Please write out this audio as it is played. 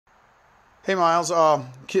Hey Miles,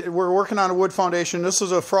 we're working on a wood foundation. This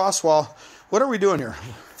is a frost wall. What are we doing here?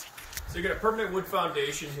 So you got a permanent wood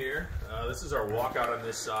foundation here. This is our walkout on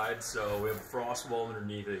this side, so we have a frost wall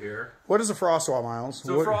underneath it here. What is a frost wall, Miles?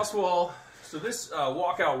 So frost wall, so this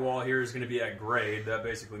walkout wall here is going to be at grade. That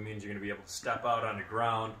basically means you're going to be able to step out on the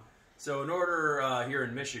ground. So in order here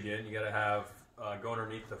in Michigan, you got to have go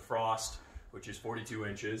underneath the frost, which is 42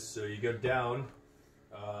 inches. So you go down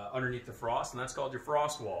underneath the frost, and that's called your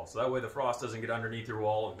frost wall. So that way the frost doesn't get underneath your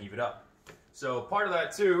wall and heave it up. So part of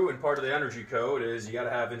that too, and part of the energy code, is you got to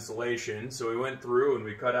have insulation. So we went through and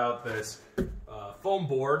we cut out this foam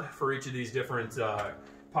board for each of these different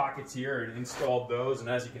pockets here and installed those. And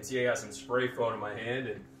as you can see, I got some spray foam in my hand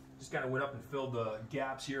and just kind of went up and filled the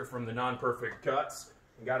gaps here from the non-perfect cuts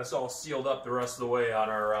and got us all sealed up the rest of the way on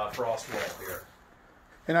our frost wall here.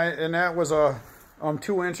 And that was a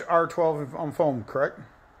 2-inch R12 foam, correct?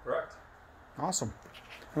 Correct. Awesome.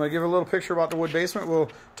 I'm going to give a little picture about the wood basement. We'll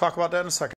talk about that in a second.